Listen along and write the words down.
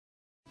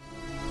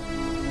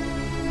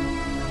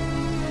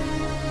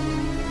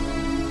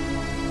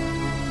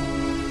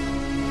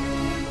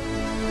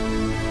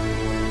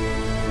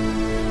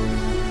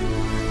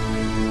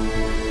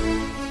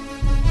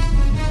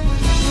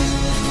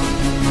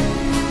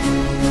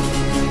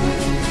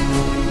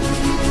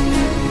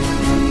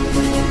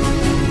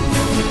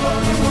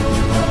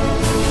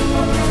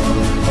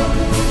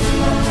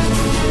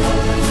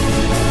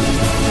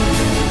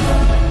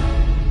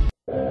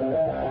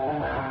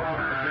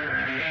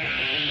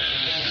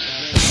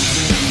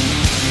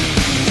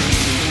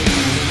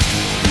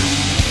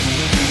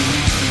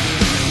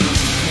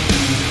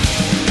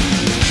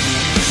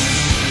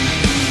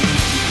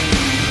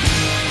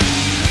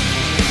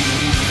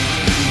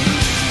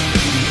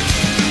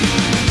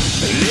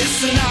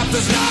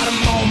There's not a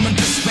moment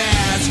to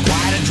spare. It's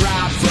quite a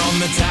drop from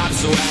the top.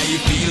 So how you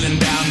feeling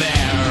down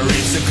there?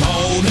 It's a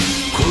cold,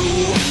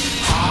 cruel,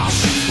 harsh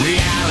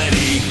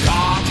reality.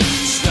 Caught,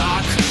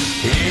 stuck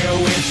here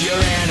with your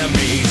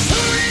enemies.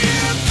 Who do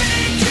you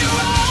think you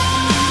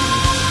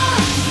are?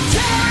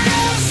 Tearing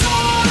us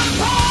all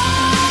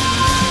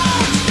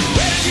apart.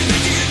 Where did you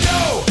think you could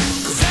go?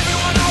 'Cause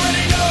everyone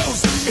already knows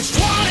it's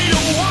 20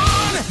 to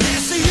 1.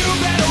 Yeah, so you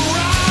better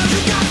run. You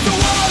got the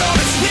world on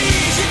its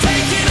knees. You're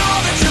taking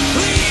all that you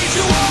please.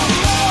 You want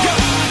more,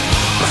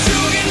 but you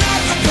get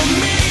nothing from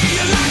me.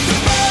 You're like the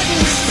burden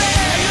with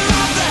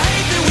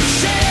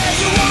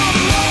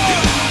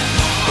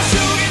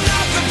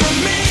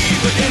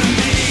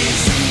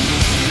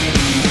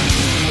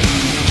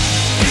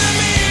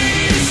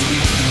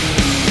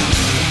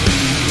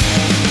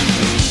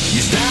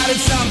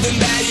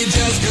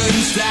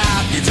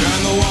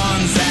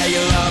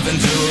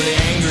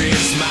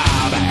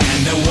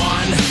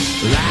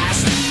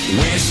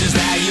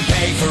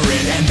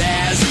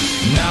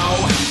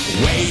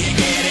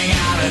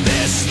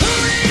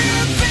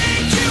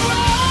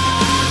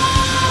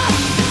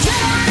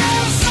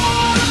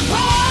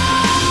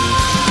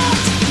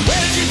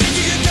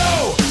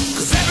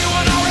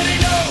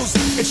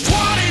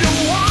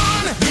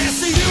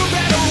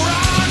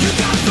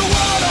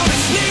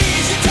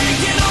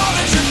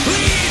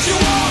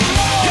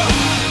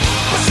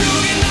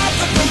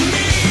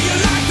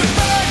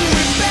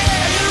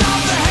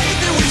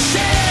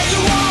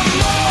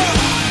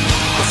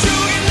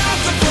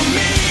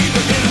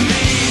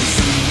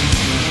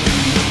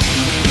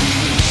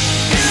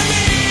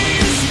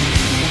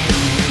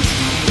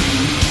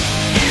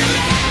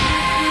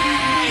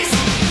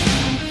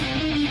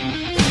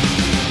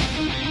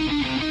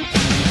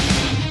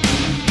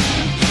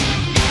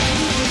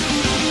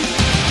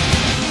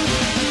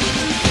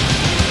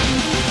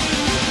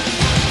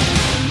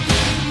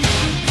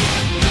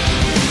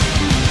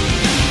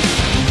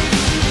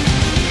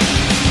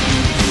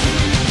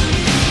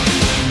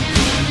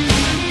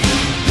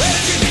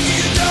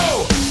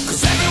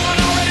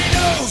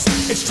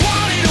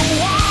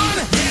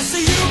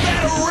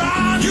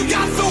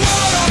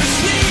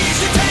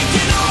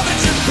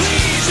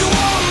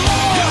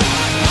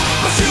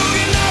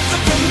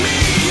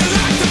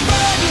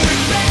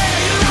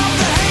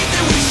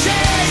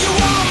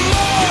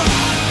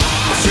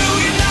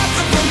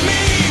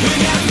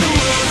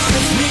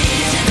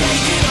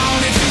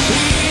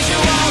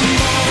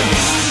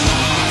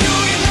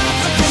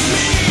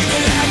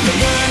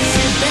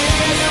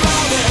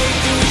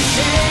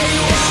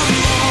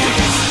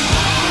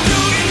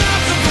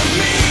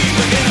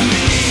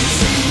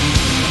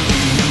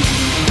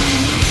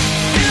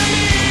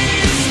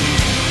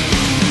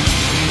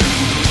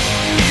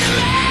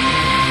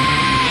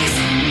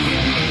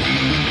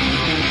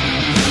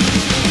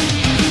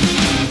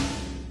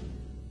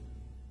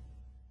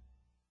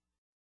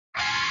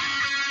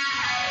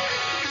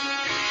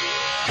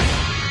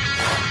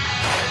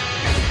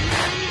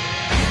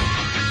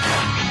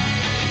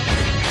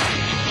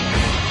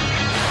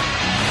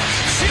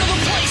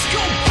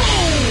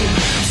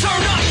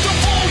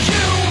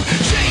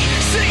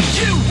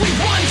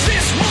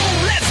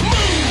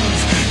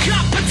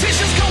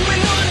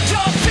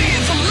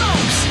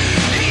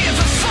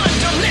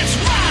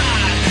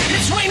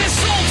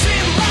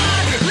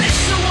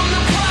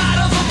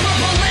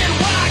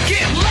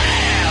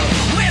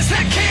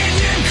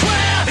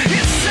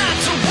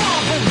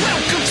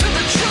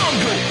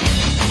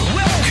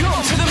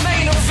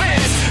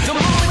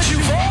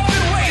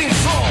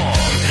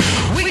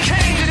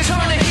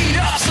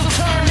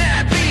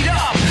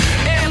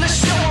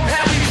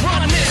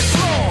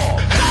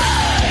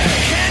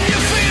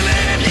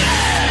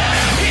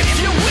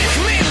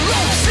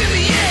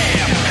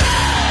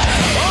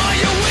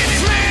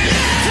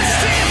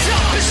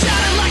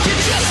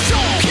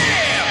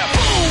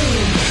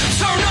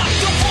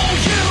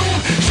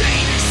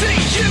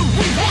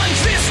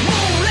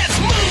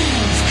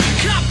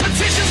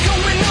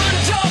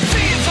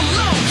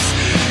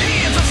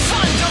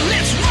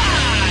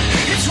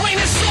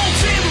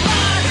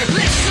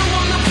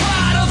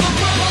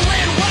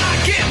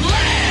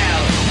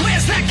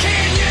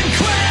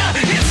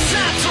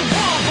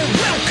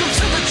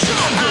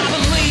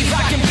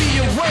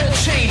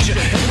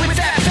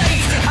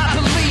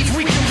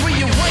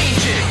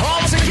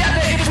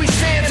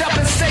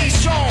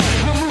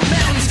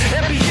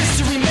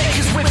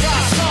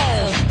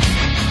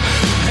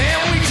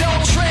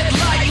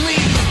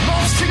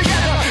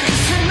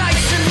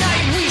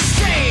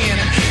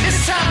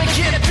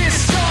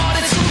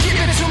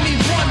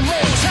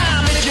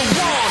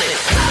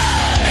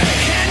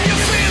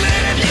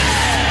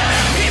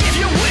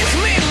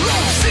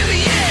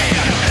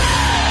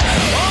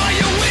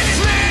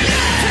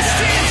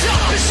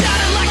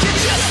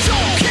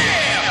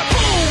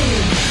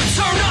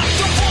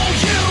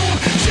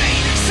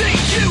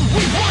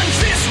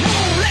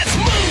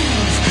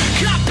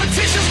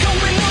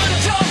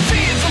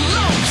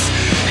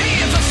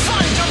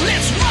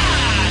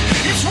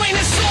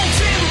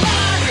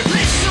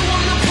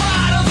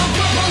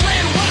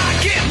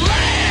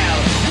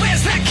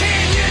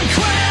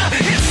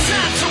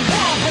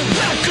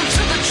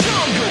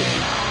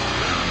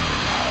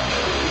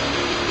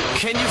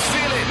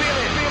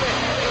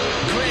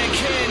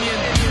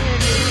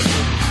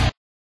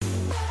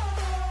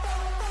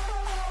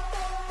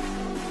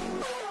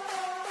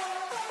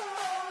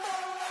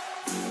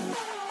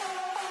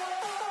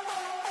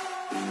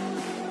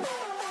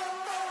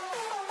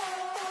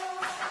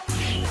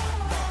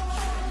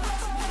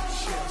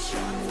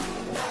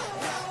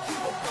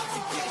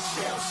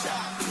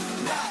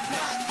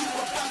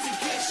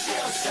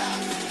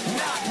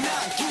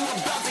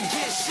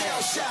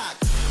shot.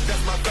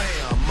 That's my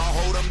fam, I'll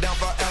hold them down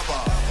forever.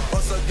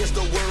 Us against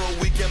the world,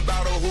 we can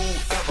battle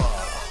whoever.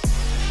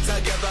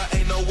 Together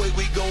ain't no way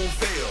we gon'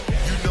 fail.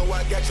 You know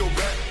I got your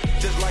back,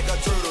 just like a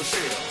turtle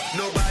shell.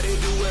 Nobody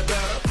do it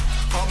better.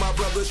 All my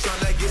brothers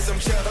tryna get some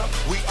cheddar.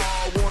 We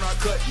all want our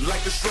cut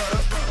like the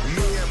shredder.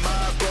 Me and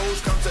my bros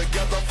come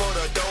together for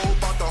the dough.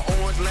 Bought the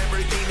orange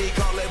Lamborghini,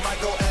 call it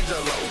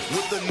Michelangelo.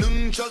 With the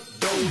nunchuck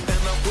dough,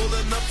 and I'm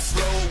pulling up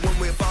slow. When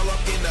we fall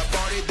up in the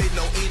party, they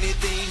know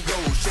anything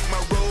goes. Shake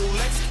my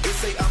Rolex, they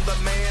say I'm the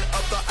man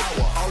of the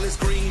hour. All this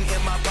green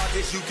in my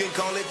pockets, you can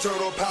call it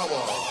turtle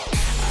power.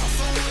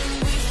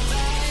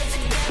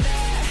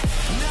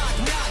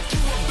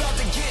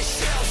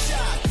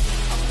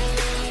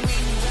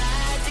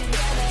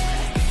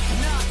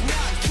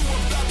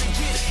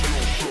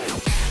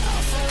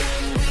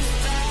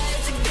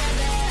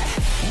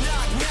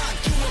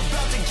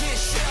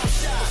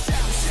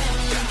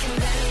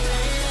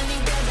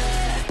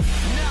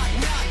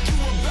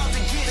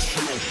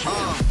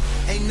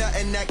 Ain't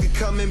nothing that could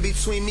come in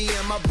between me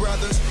and my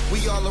brothers.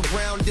 We all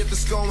around if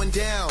it's going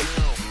down.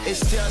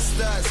 It's just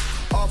us,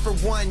 all for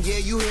one. Yeah,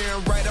 you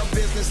hearin' right, our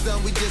business done.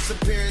 We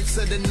disappear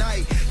into the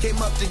night. Came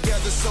up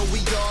together, so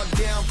we all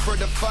down for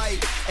the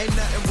fight. Ain't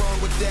nothing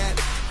wrong with that.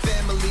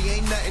 Family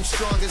ain't nothing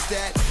strong as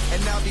that.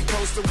 And I'll be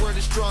posted where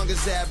the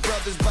strongest at.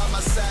 Brothers by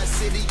my side,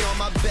 city on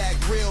my back.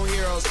 Real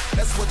heroes,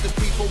 that's what the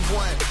people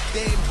want.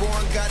 They ain't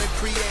born, gotta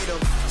create them.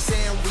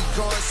 Saying we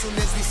gone soon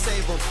as we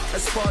save them.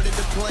 That's part of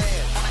the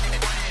plan.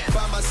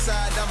 By my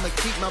side, I'ma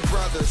keep my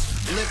brothers.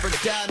 Live or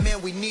die,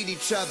 man, we need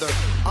each other.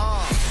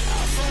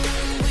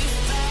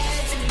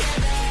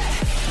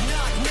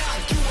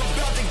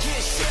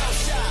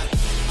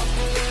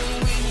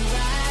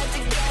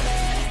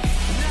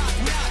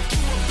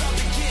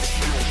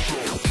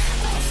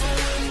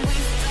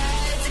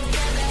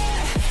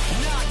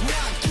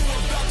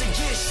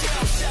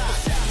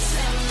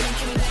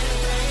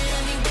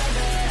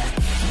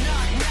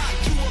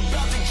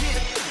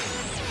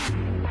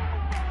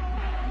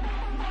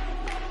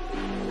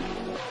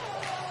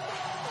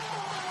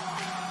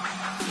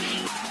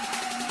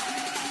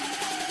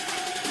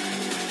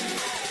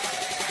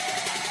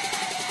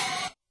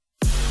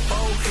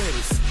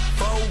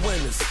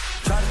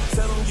 Try to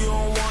tell them you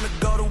don't wanna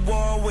go to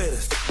war with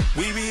us.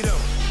 We beat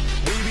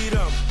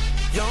them,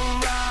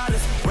 young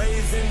riders,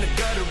 raised in the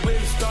gutter,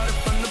 really started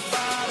from the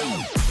bottom.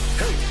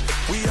 Hey,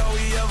 we all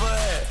we ever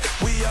had,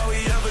 we all we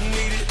ever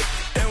needed,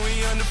 and we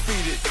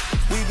undefeated.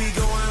 We be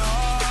going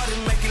hard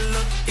and make it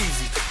look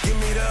easy. Give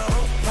me the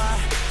whole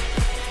pie,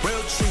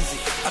 real cheesy.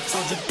 I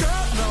told you,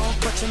 girl, no,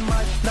 but you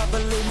might not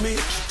believe me.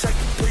 She take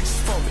the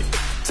pictures for me,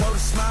 told her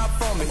smile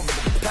for me.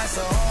 Pass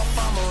her off,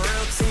 I'm a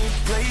real team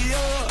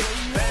player.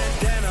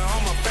 Bandana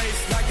on my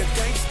face like a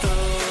gangster.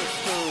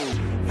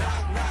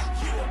 Knock, knock,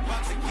 you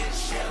about to get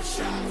shell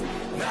shocked.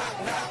 Knock,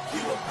 knock,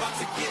 you about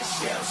to get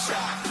shell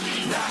shocked.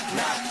 Knock,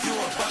 knock, you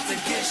about to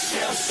get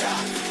shell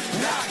shocked.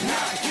 Knock,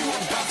 knock, you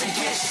about to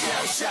get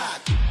shell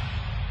shocked.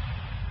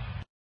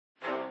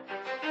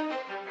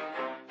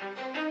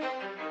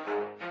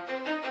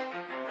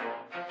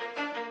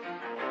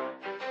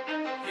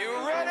 You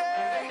ready?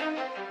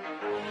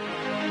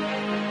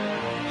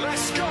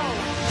 Let's go.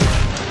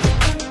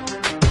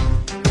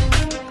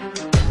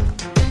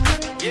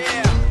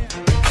 Yeah.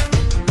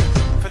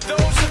 For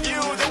those of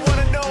you that want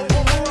to know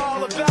what we're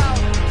all about,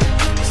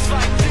 it's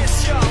like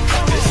this, y'all.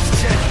 This is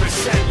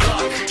 10%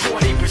 luck,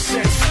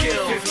 20%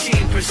 skill,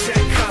 15%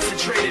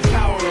 concentrated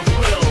power of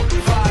will,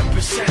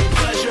 5%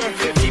 pleasure,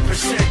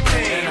 50%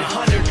 pain, and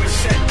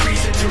 100%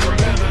 reason to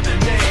remember the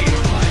name.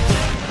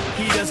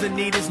 He doesn't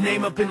need his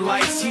name up in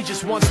lights, he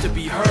just wants to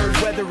be heard,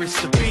 whether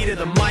it's the beat of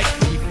the mic.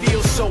 He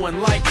feels so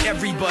unlike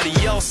everybody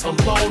else,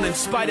 alone, in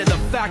spite of the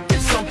fact that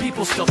some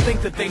people still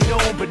think that they know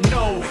him, but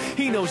no,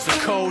 he knows the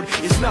code.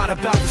 It's not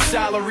about the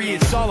salary,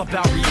 it's all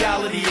about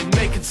reality and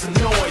making some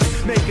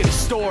noise, making a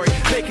story,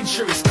 making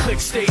sure his click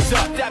stays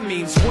up. That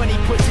means when he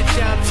puts it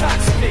down,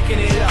 toxic picking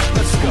it up.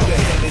 Let's go. Who the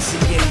hell is he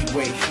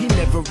anyway? He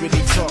never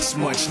really talks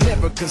much,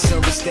 never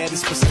concerned with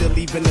status, but still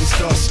leaving him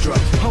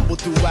starstruck. Humble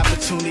through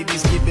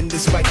opportunities given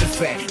despite the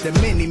fact that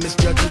many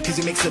misjudge him cause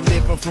he makes a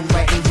living from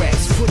writing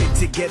raps. Put it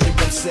together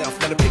himself,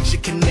 now the picture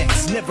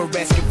connects, never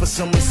asking for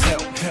someone's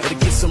help or to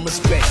get some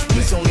respect.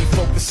 He's only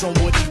focused on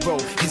what he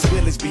wrote, his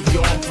will is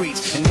beyond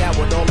reach, and now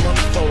it all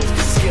unfolds,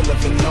 the skill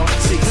of an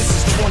artist. This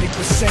is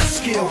 20%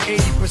 skill,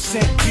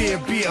 80% gear,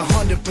 be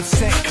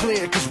 100%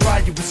 clear, cause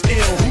Ryu was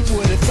ill. Who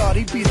would've thought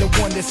he'd be the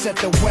one that set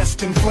the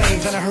West in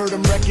flames? And I heard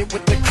him wreck it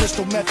with the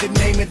crystal method,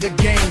 name of the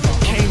game.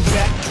 Came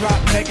back,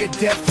 dropped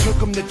Megadeth, took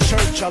him to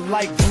church. I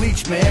like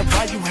Bleach, man.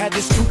 Ryu had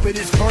the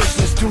stupidest verse,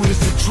 this dude is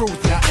the truth.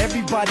 Now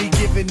everybody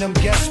giving them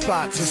guest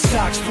spots and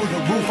stocks through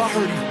the roof. I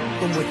heard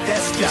him with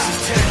that stock.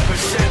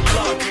 This is 10%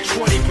 luck,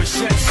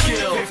 20%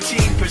 skill,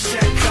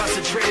 15%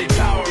 concentrated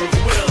power of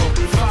will,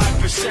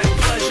 5%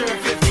 pleasure,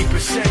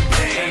 50%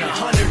 pain, and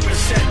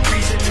 100%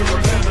 reason to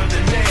remember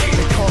the name.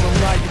 They call him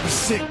Ryu, he's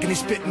sick and he's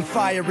spitting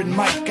fire and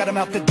Mike got him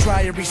out the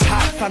dryer, he's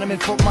hot. Found him in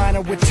Fort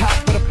Minor with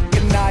top, but a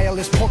style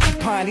is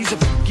porcupine. He's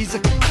a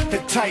the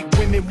type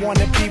women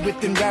wanna be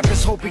within.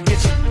 Rappers hope he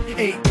gets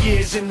 8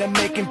 years in the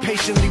making,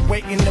 patiently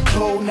waiting to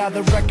blow. Now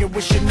the record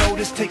with your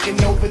notice taking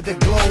over the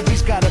globe.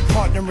 He's got a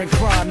partner in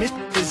crime, his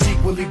is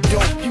equally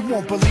dope. You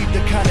won't believe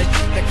the kind of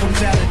that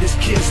comes out of this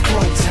kid's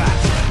throat.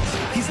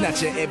 He's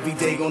not your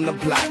everyday on the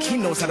block. He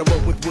knows how to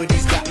work with what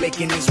he's got,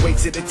 making his way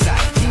to the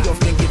top. He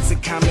often gets a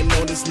comment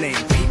on his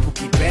name. People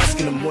keep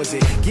asking him, was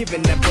it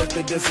given that birth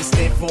that doesn't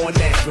stand for an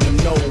acronym?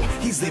 No,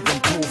 he's living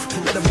proof.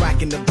 Let him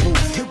rock in the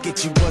booth. He'll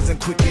get you buzzing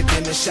quicker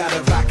than a shot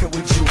of vodka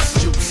with juice.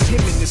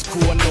 Him and his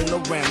crew are known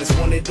around as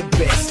one of the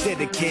best.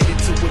 Dedicated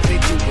to what they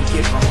do and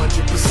give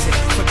 100%.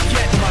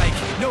 Forget Mike,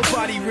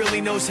 nobody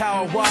really knows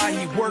how or why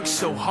he works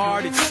so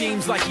hard. It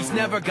seems like he's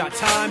never got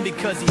time,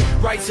 because he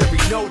writes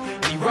every note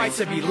and he writes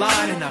every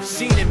line. And I've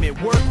seen him at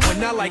work when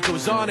that light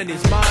goes on in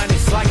his mind.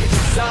 It's like a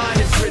design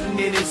is written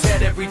in his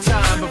head every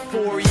time,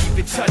 before he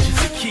even touches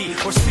a key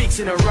or speaks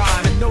in a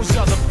rhyme. And those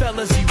other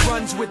fellas he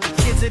runs with, the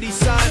kids that he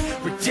signed,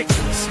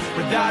 ridiculous,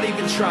 without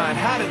even trying.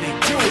 How do they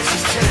do it? It's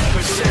just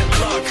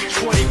 10% luck,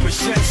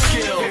 20%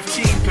 skill,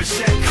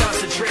 15%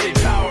 concentrated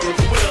power of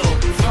will,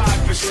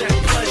 5%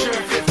 pleasure,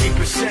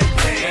 50%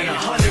 pain, and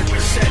 100%